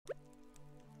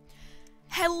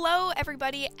Hello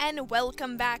everybody and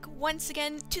welcome back once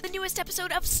again to the newest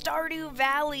episode of Stardew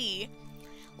Valley.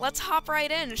 Let's hop right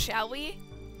in, shall we?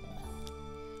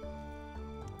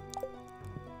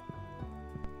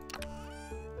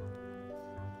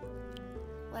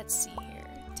 Let's see here.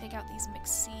 Take out these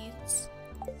mixed seeds.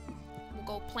 We'll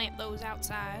go plant those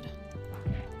outside.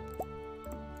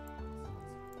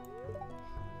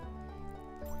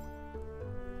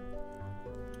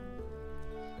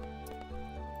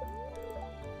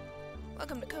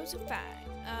 Welcome to Kozufi.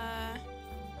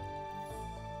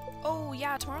 Oh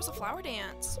yeah, tomorrow's the flower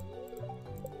dance.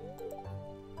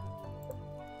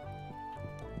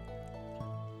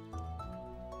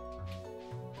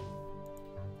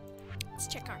 Let's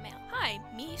check our mail. Hi,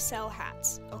 me sell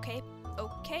hats. Okay,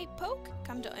 Poke.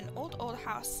 Come to an old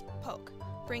house, Poke.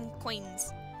 Bring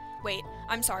coins. Wait,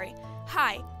 I'm sorry.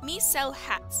 Hi, me sell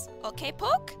hats. Okay,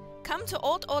 Poke. Come to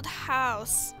old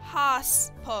house,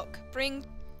 Poke. Bring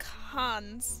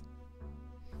Hans.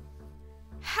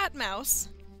 Hat Mouse.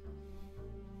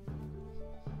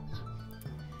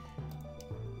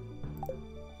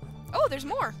 Oh, there's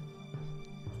more.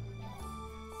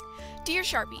 Dear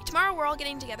Sharpie, tomorrow we're all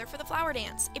getting together for the flower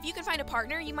dance. If you can find a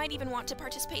partner, you might even want to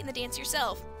participate in the dance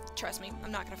yourself. Trust me,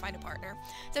 I'm not going to find a partner.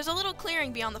 There's a little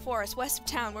clearing beyond the forest, west of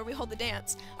town, where we hold the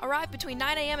dance. Arrive between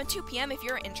 9 a.m. and 2 p.m. if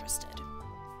you're interested.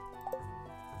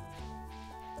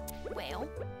 Well,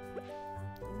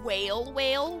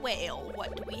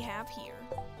 what do we have here?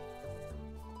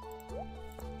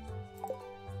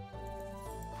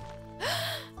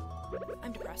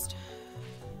 I'm depressed.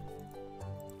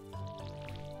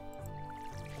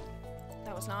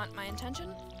 That was not my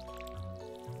intention,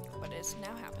 but it has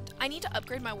now happened. I need to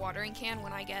upgrade my watering can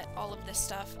when I get all of this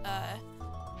stuff,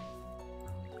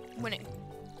 when it,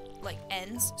 like,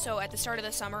 ends. So at the start of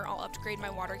the summer, I'll upgrade my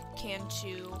water can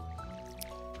to,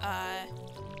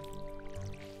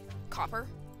 copper.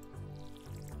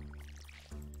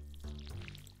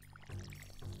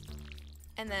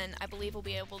 And then I believe we'll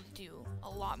be able to do a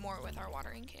lot more with our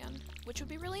watering can, which would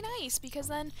be really nice because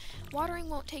then watering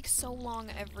won't take so long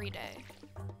every day.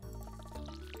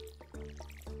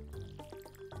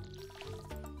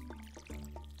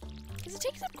 Because it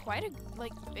takes up quite a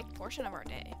big portion of our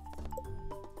day.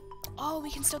 Oh, we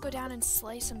can still go down and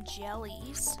slay some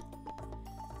jellies,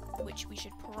 which we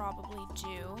should probably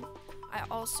do. I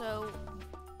also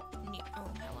need, oh,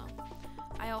 hello.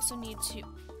 I also need to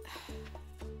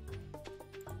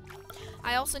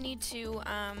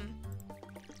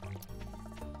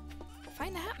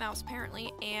find the hat mouse,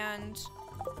 apparently, and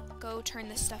go turn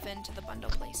this stuff into the bundle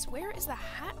place. Where is the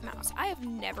hat mouse? I have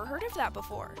never heard of that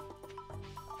before.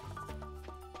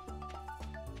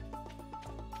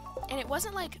 And it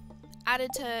wasn't, like,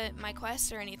 added to my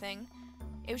quest or anything.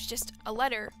 It was just a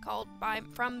letter called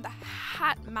from the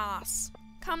hat mouse.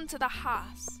 Come to the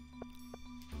house.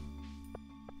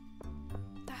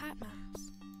 The hat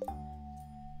mouse.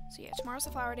 So yeah, tomorrow's the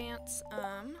flower dance.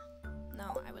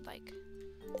 No, I would like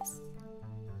this.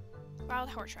 Wild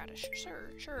horseradish.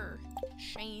 Sure.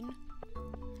 Shane.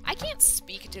 I can't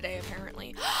speak today,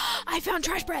 apparently. I found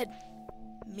trash bread!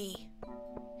 Me.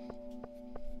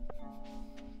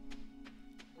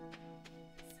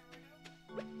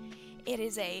 It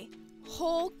is a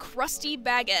whole crusty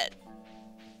baguette.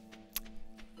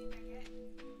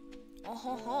 Oh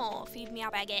ho ho, feed me a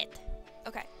baguette.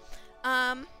 Okay.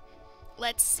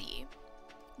 Let's see.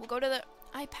 We'll go to the...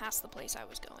 I passed the place I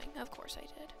was going. Of course I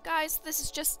did. Guys,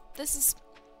 this is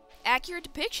accurate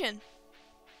depiction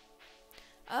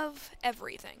of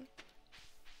everything.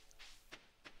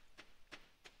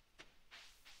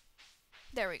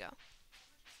 There we go.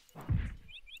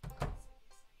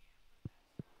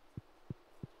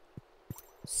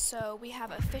 So we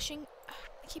have a fishing...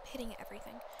 I keep hitting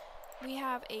everything. We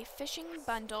have a fishing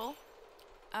bundle.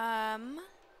 And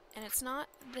it's not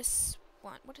this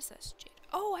one. What is this? Jade.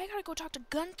 Oh, I gotta go talk to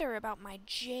Gunther about my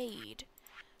jade.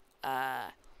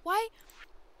 Why?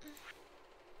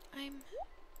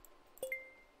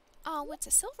 Oh, what's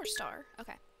a silver star?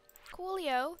 Okay.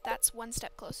 Coolio. That's one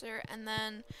step closer. And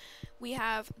then we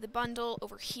have the bundle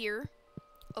over here.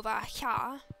 Over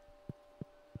here.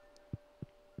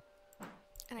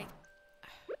 And I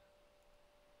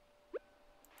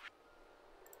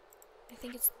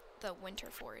think it's the winter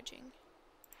foraging.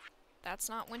 That's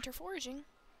not winter foraging.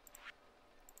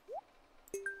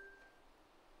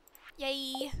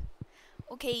 Yay!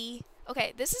 Okay,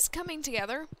 this is coming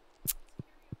together.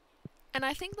 And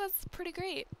I think that's pretty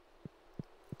great.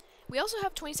 We also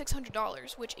have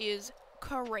 $2,600, which is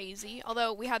crazy.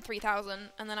 Although we had 3,000,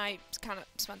 and then I kind of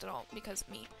spent it all because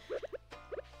me.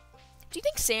 Do you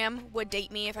think Sam would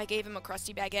date me if I gave him a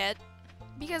crusty baguette?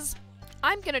 Because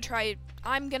I'm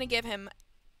gonna give him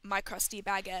my crusty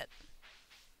baguette.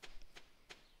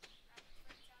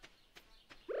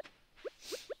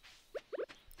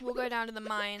 We'll go down to the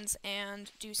mines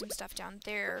and do some stuff down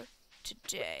there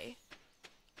today.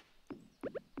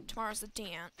 Tomorrow's the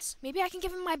dance. Maybe I can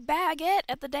give him my baguette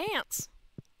at the dance.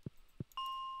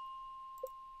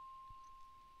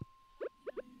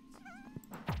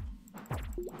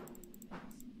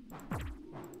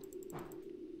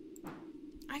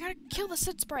 I gotta kill the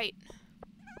Sid Sprite.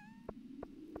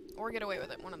 Or get away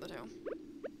with it, one of the two.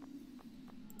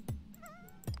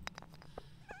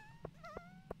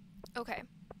 Okay.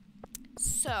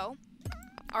 So,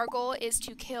 our goal is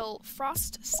to kill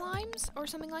frost slimes or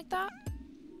something like that.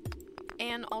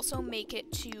 And also make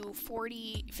it to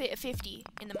 50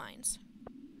 in the mines.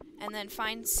 And then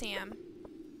find Sam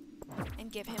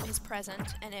and give him his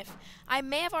present. And if I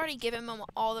may have already given him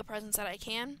all the presents that I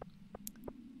can,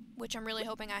 which I'm really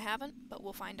hoping I haven't, but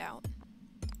we'll find out.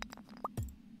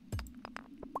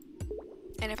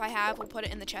 And if I have, we'll put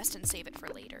it in the chest and save it for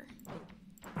later.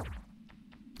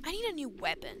 I need a new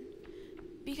weapon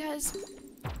because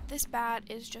this bat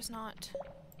is just not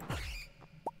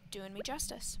doing me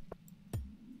justice.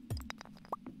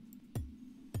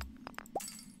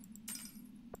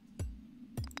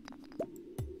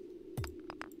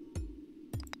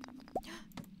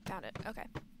 Found it. Okay.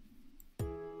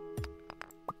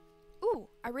 Ooh,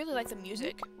 I really like the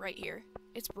music right here.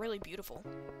 It's really beautiful.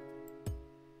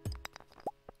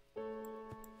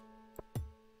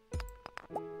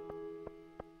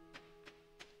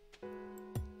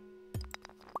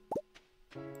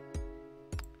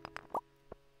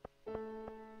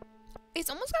 It's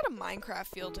almost got a Minecraft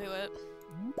feel to it.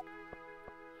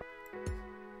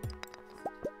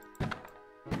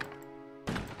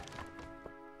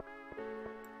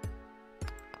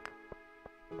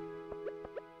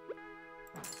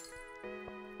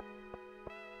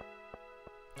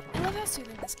 I love how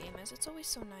soothing this game is. It's always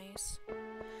so nice.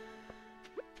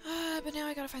 But now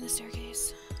I gotta find the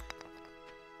staircase.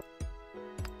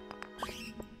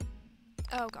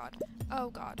 Oh god.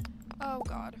 Oh god. Oh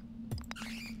god.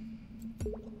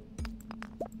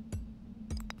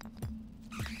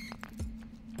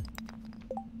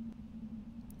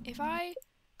 If I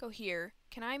go here,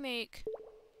 can I make...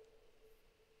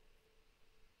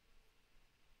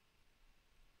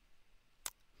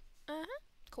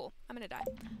 Cool. I'm gonna die.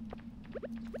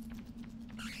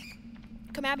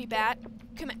 Come at me, bat.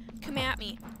 Come at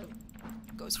me.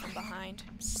 Goes from behind.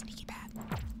 Sneaky bat.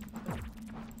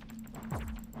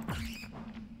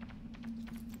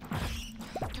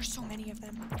 There's so many of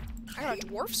them. I got a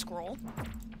dwarf scroll.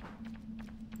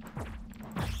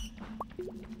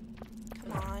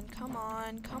 Come on, come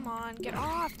on, come on. Get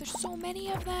off. There's so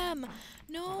many of them.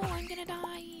 No, I'm gonna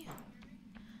die.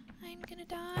 I'm gonna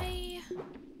die.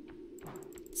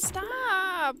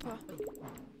 Stop!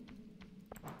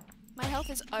 My health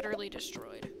is utterly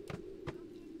destroyed.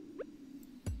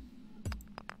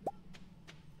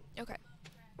 Okay.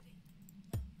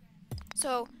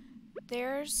 So,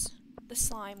 there's the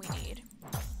slime we need.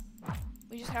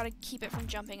 We just gotta keep it from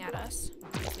jumping at us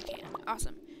if we can.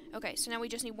 Awesome. Okay, so now we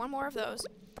just need one more of those.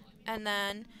 And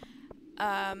then,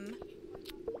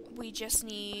 we just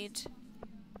need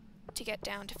to get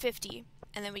down to 50,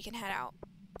 and then we can head out.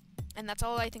 And that's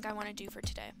all I think I want to do for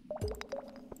today.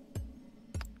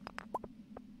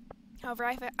 However,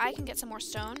 if I can get some more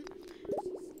stone,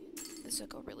 this will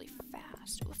go really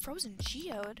fast. Ooh, frozen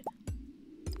geode.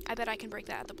 I bet I can break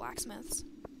that at the blacksmith's.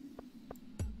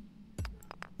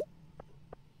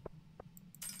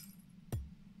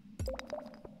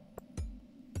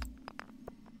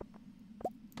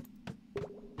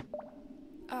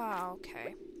 Oh,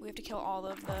 okay. We have to kill all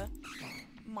of the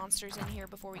monsters in here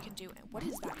before we can do it. What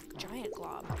is that giant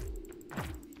glob?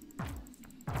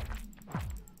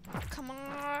 Come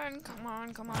on, come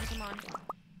on, come on, come on.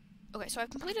 Okay, so I've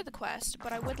completed the quest,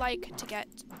 but I would like to get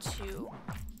to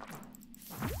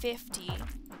 50.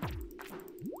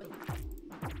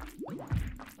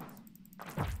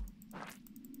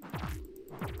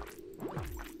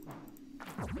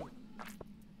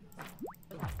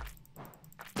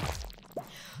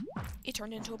 It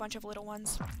turned into a bunch of little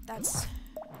ones. That's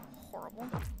horrible.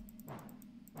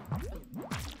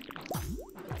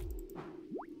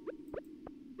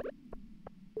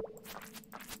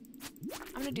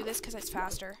 I'm gonna do this because it's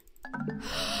faster.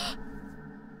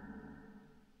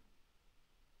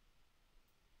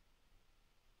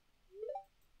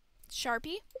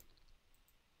 Sharpie?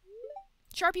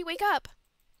 Sharpie, wake up!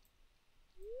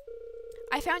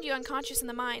 I found you unconscious in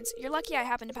the mines. You're lucky I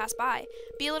happened to pass by.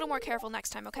 Be a little more careful next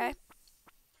time, okay?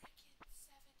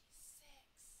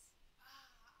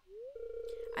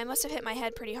 I must have hit my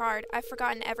head pretty hard. I've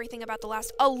forgotten everything about the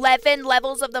last 11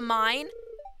 levels of the mine.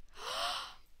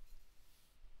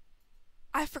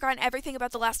 I've forgotten everything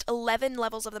about the last 11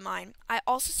 levels of the mine. I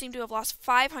also seem to have lost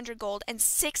 500 gold and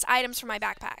 6 items from my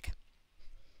backpack.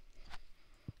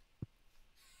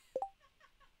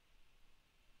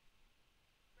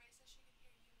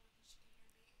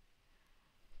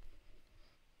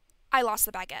 I lost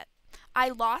the baguette. I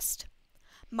lost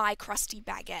my crusty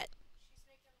baguette.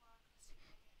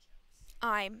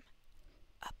 I'm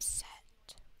upset.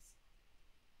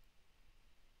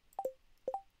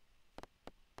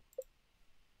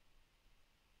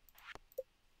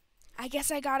 I guess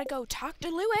I gotta go talk to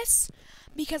Lewis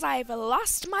because I've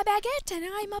lost my baguette and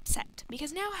I'm upset.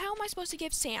 Because now how am I supposed to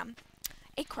give Sam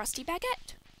a crusty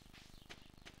baguette?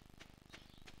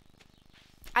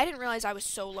 I didn't realize I was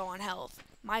so low on health.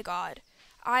 My god.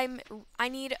 I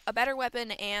need a better weapon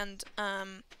and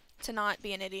to not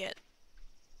be an idiot.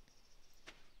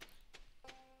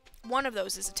 One of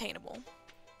those is attainable.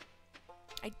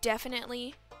 I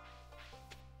definitely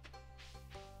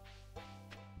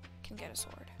can get a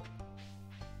sword.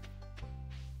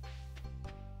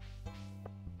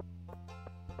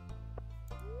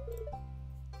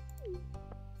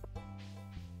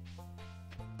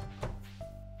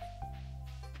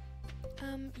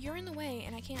 You're in the way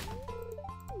and I can't.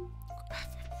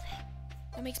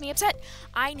 That makes me upset.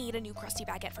 I need a new crusty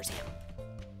baguette for Sam.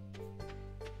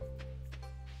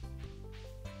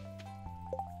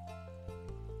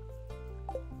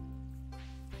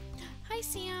 Hi,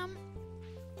 Sam.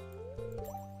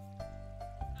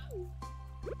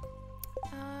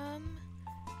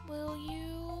 Will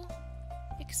you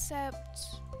accept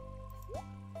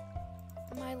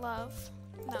my love?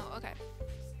 No, okay.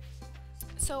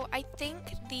 So I think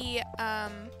the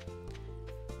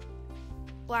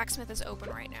blacksmith is open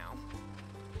right now.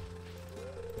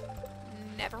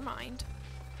 Never mind.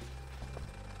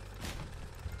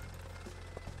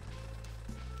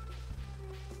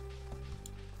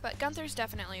 But Gunther's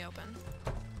definitely open.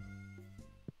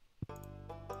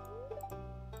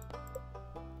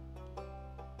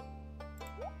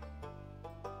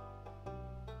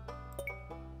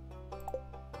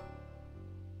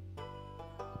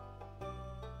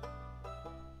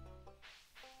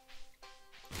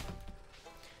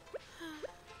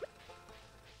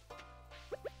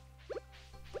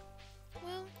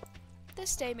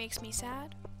 This day makes me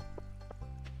sad.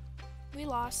 We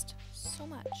lost so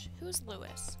much. Who's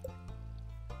Lewis?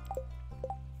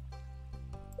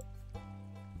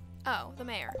 Oh, the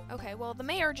mayor. Okay, well, the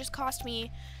mayor just cost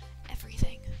me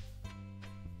everything.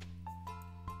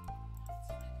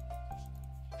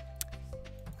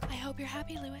 I hope you're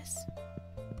happy, Lewis.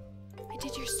 I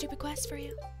did your stupid quest for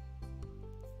you.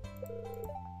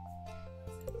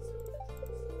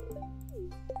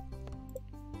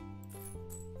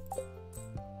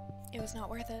 It was not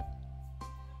worth it.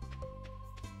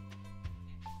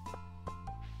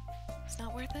 It's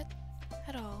not worth it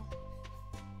at all.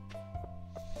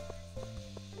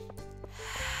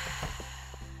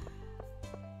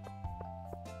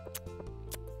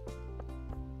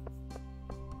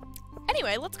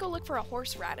 Anyway, let's go look for a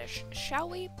horseradish, shall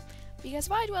we? Because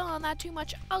if I dwell on that too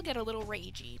much, I'll get a little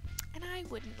ragey. And I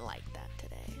wouldn't like that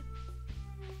today.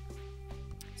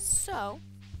 So,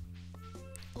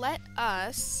 let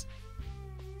us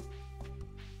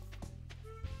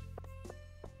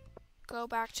go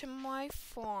back to my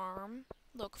farm,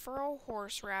 look for a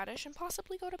horseradish, and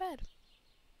possibly go to bed.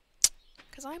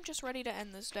 Because I'm just ready to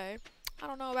end this day. I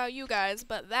don't know about you guys,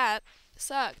 but that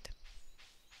sucked.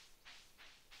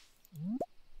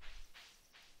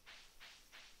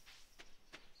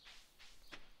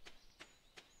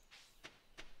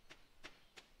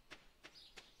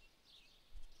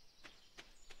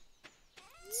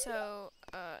 So,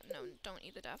 no, don't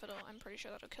eat the daffodil. I'm pretty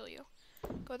sure that'll kill you.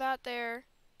 Go that there,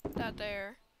 that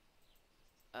there.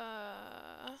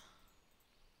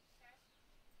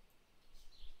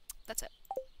 That's it.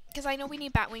 Because I know we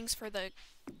need bat wings for the,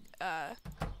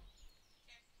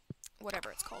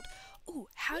 whatever it's called. Ooh,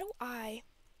 how do I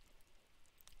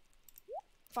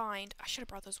find... I should have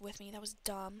brought those with me. That was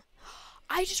dumb.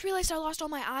 I just realized I lost all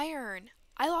my iron.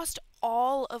 I lost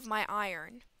all of my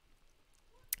iron.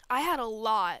 I had a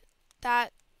lot.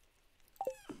 That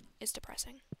is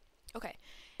depressing. Okay.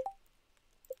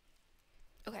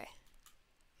 Okay.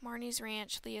 Marnie's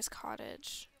Ranch, Leah's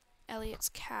Cottage, Elliot's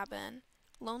Cabin,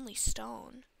 Lonely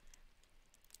Stone,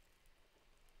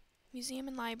 Museum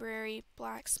and Library,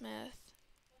 Blacksmith,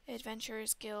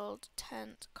 Adventurers Guild,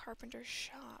 Tent, Carpenter's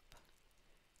Shop.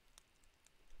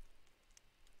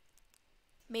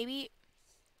 Maybe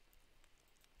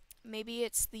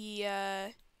it's the,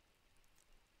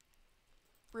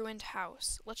 ruined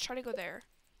house. Let's try to go there.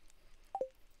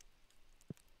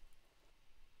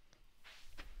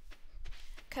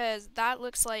 Because that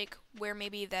looks like where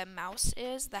maybe the mouse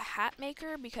is, the hat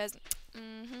maker, because,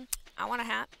 I want a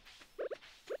hat.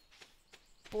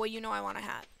 Boy, you know I want a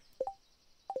hat.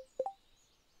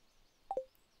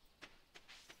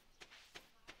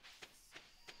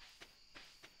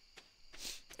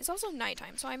 It's also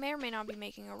nighttime, so I may or may not be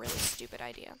making a really stupid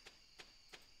idea.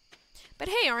 But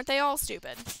hey, aren't they all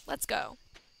stupid? Let's go.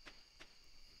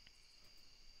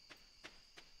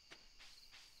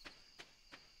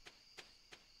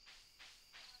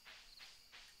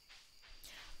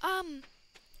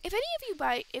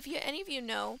 If any of you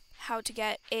know how to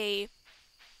get a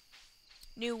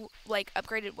new, like,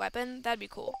 upgraded weapon, that'd be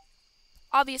cool.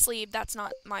 Obviously, that's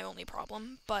not my only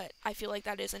problem, but I feel like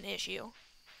that is an issue.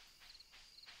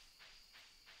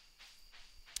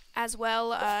 As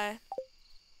well,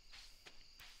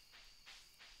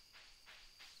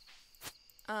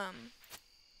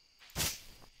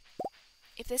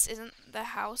 if this isn't the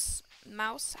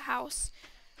mouse house,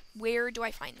 where do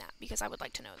I find that? Because I would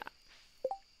like to know that.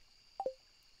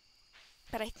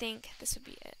 But I think this would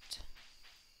be it.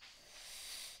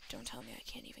 Don't tell me I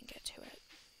can't even get to it.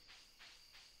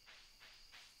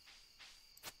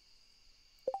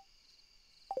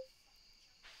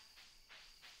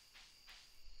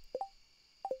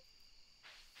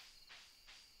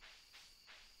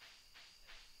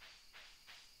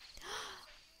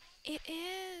 It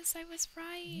is! I was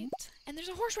right! And there's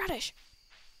a horseradish!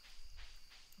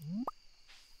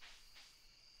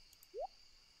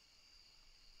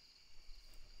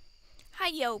 Hi,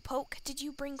 yo, Poke. Did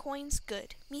you bring coins?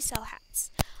 Good. Me sell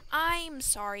hats. I'm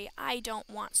sorry, I don't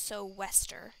want so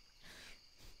wester.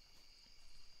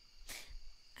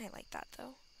 I like that,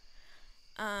 though.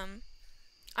 I'm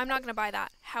not gonna buy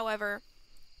that. However,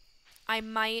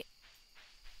 I'm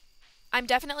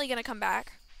definitely gonna come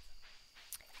back.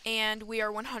 And we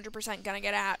are 100% gonna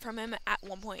get a hat from him at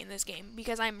one point in this game.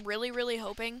 Because I'm really, really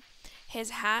hoping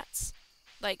his hats,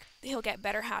 like, he'll get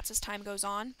better hats as time goes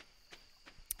on.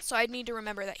 So I'd need to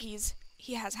remember that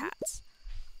he has hats.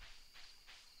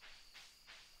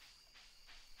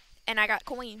 And I got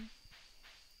coin.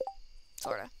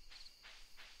 Sorta.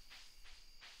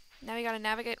 Now we gotta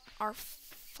navigate our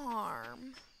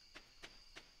farm.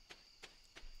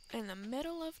 In the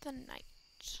middle of the night.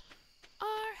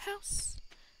 Our house.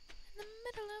 In the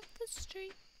middle of the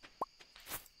street.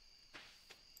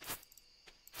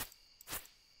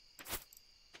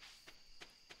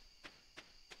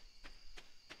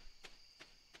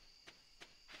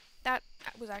 That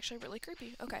was actually really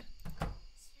creepy. Okay.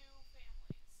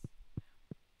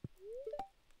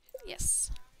 Yes.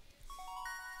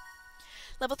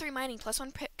 Level 3 mining,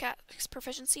 +1 pickaxe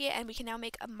proficiency, and we can now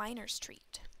make a miner's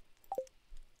treat.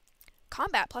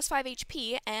 Combat, +5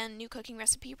 HP, and new cooking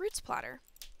recipe, roots platter.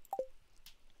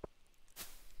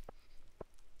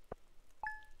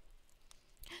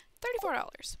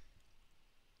 $34.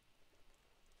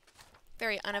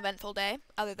 Very uneventful day,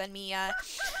 other than me,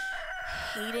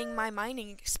 hating my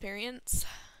mining experience.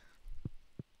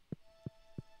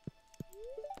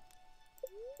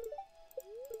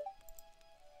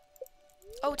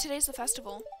 Oh, today's the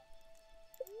festival.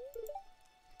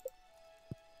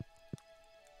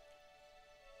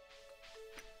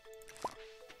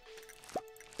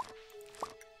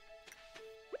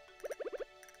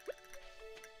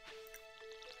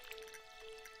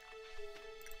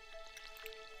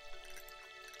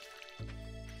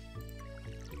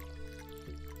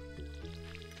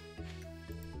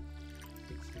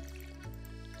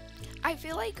 I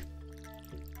feel like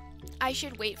I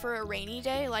should wait for a rainy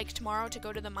day, like tomorrow, to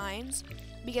go to the mines,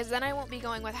 because then I won't be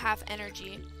going with half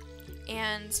energy,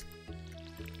 and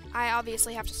I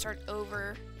obviously have to start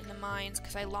over in the mines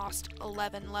because I lost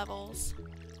 11 levels.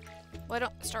 Well, I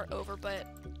don't start over, but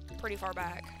pretty far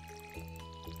back.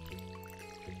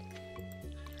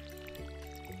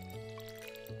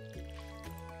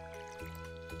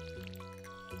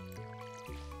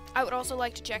 I would also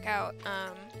like to check out,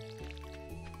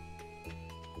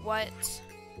 what...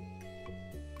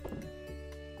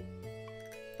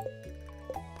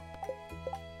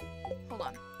 Hold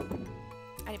on.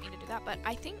 I didn't mean to do that, but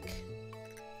I think...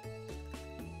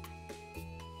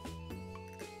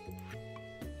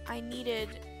 I needed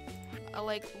a,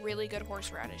 like, really good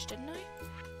horseradish, didn't I?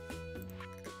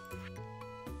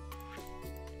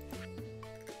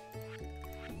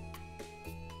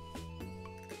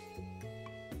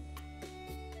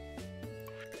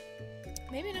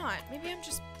 Maybe not. Maybe I'm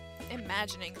just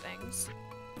imagining things.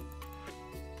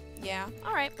 Yeah.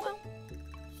 Alright, well.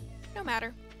 No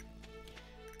matter.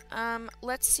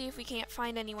 Let's see if we can't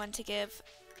find anyone to give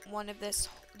one of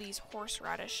these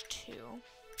horseradish too.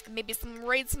 Maybe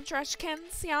raid some trash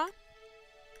cans, yeah?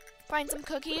 Find some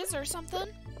cookies or something.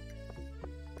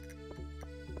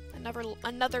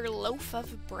 Another loaf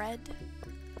of bread.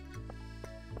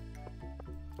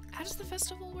 How does the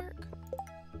festival work?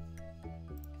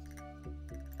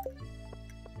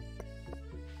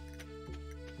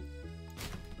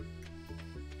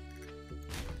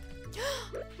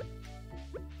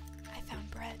 I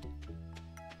found bread.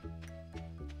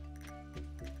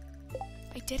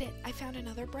 I did it. I found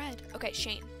another bread. Okay,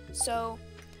 Shane. So,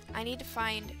 I need to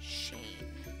find Shane.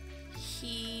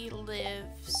 He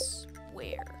lives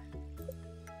where?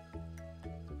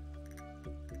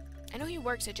 I know he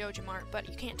works at Joja Mart, but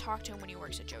you can't talk to him when he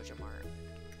works at Joja Mart.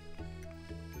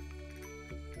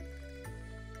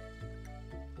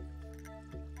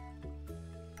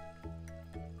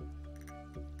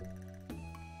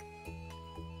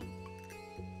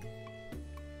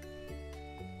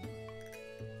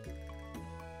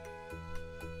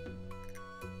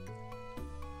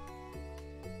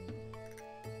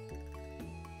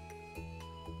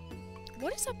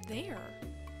 What is up there?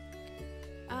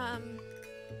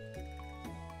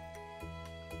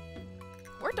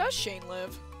 Where does Shane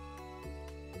live?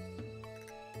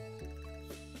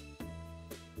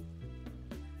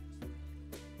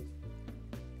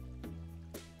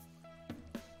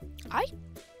 I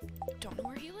don't know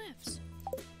where he lives.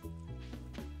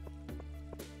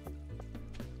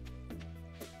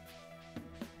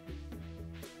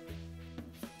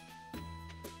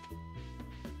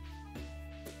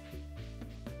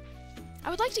 I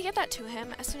would like to get that to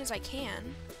him as soon as I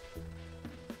can.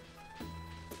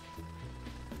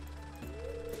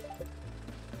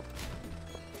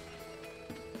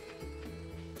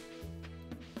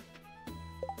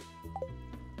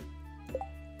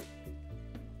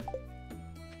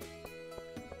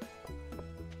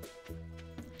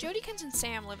 Jodykins and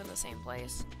Sam live in the same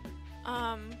place.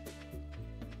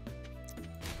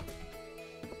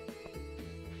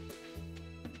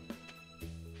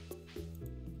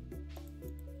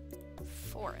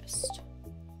 Forest.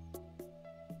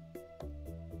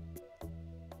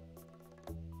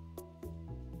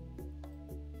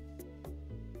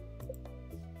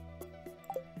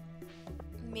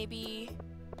 Maybe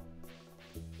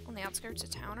on the outskirts of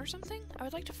town or something? I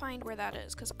would like to find where that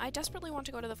is, because I desperately want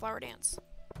to go to the flower dance.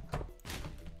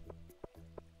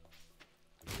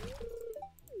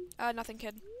 Nothing,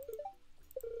 kid.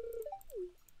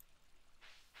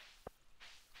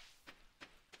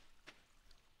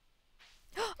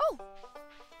 Oh!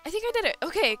 I think I did it.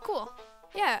 Okay, cool.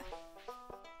 Yeah.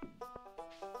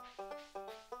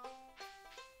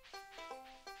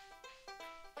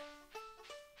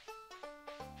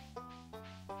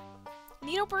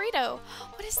 Neato burrito.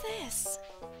 What is this?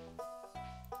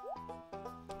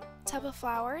 Tub of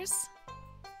flowers.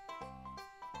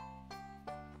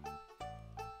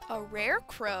 A rare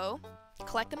crow.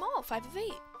 Collect them all. 5 of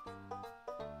 8.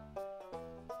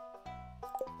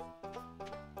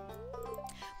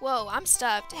 Whoa, I'm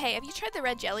stuffed. Hey, have you tried the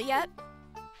red jelly yet?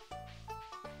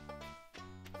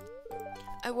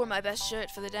 I wore my best shirt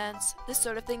for the dance. This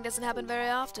sort of thing doesn't happen very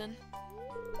often.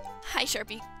 Hi,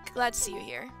 Sharpie. Glad to see you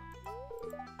here.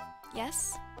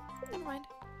 Yes? Never mind.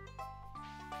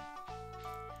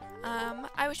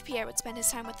 I wish Pierre would spend his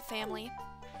time with the family.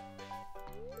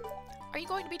 Are you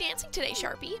going to be dancing today,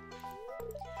 Sharpie?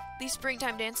 These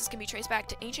springtime dances can be traced back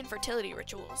to ancient fertility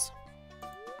rituals.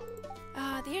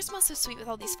 The air smells so sweet with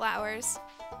all these flowers.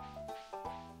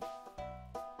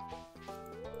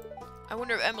 I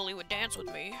wonder if Emily would dance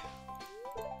with me.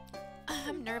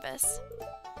 I'm nervous.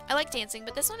 I like dancing,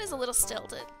 but this one is a little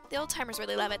stilted. The old-timers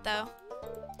really love it, though.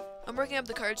 I'm working up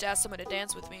the courage to ask someone to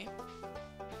dance with me.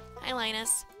 Hi,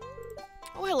 Linus.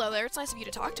 Oh, hello there. It's nice of you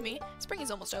to talk to me. Spring is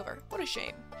almost over. What a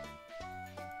shame.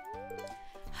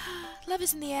 Love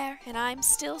is in the air, and I'm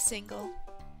still single.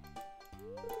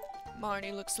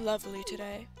 Marnie looks lovely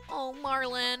today. Oh,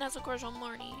 Marlin has a crush on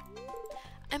Marnie.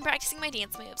 I'm practicing my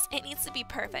dance moves. It needs to be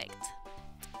perfect.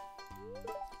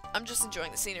 I'm just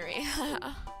enjoying the scenery.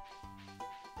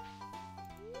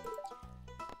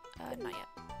 Not yet.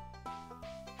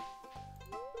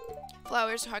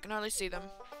 Flowers, I can hardly see them.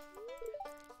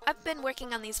 I've been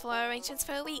working on these flower arrangements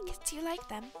for a week. Do you like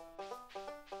them?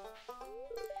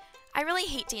 I really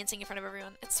hate dancing in front of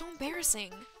everyone. It's so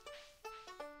embarrassing.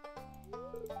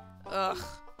 Ugh.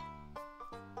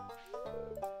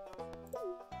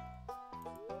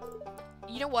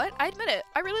 You know what? I admit it.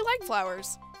 I really like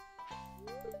flowers.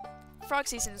 Frog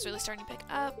season is really starting to pick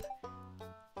up.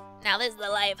 Now this is the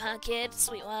life, huh, kid?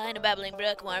 Sweet wine, a babbling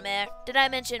brook, warm air. Did I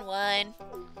mention wine?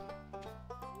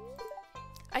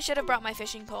 I should have brought my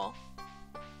fishing pole.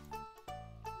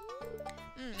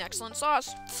 Excellent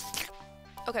sauce.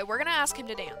 Okay, we're gonna ask him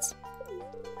to dance.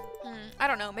 I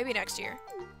don't know, maybe next year.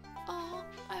 Oh,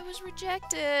 I was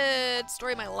rejected.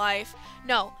 Story of my life.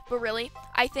 No, but really,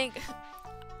 I think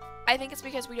it's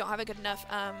because we don't have a good enough,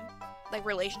 like,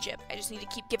 relationship. I just need to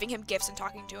keep giving him gifts and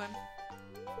talking to him.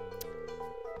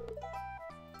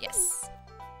 Yes.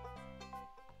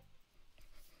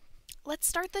 Let's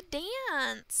start the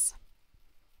dance.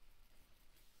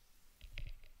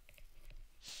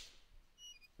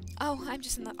 Oh, I'm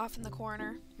just off in the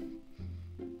corner.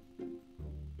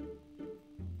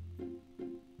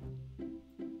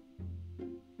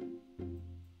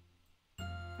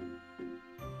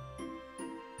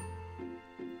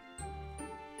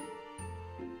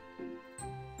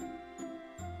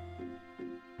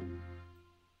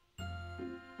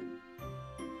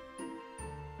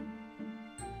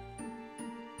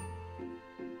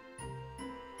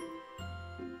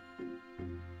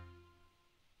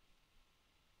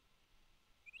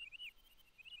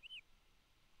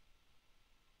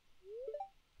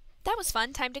 That was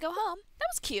fun. Time to go home. That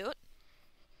was cute.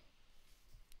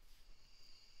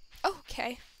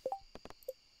 Okay.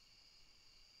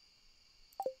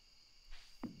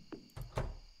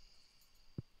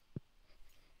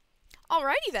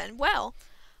 Alrighty then. Well,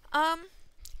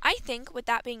 I think with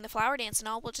that being the flower dance and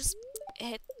all, we'll just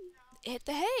hit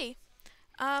the hay.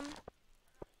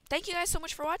 Thank you guys so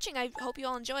much for watching. I hope you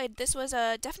all enjoyed. This was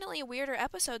definitely a weirder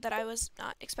episode that I was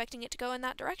not expecting it to go in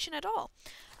that direction at all.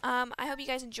 I hope you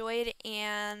guys enjoyed,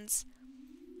 and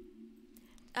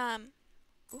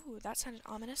ooh, that sounded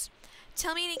ominous.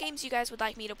 Tell me any games you guys would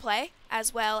like me to play,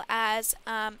 as well as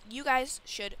you guys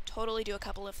should totally do a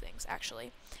couple of things,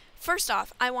 actually. First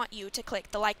off, I want you to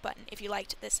click the like button if you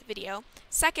liked this video.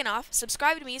 Second off,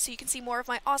 subscribe to me so you can see more of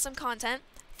my awesome content.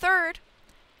 Third,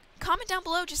 comment down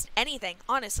below just anything,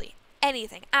 honestly.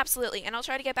 Anything, absolutely, and I'll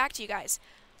try to get back to you guys.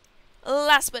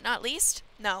 Last but not least,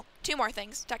 no, two more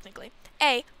things, technically.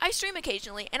 I stream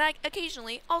occasionally, and I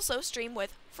occasionally also stream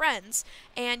with friends.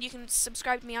 And you can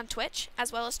subscribe to me on Twitch,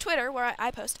 as well as Twitter, where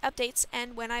I post updates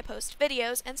and when I post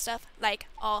videos and stuff like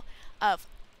all of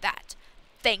that.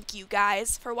 Thank you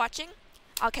guys for watching.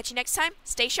 I'll catch you next time.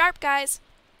 Stay sharp, guys.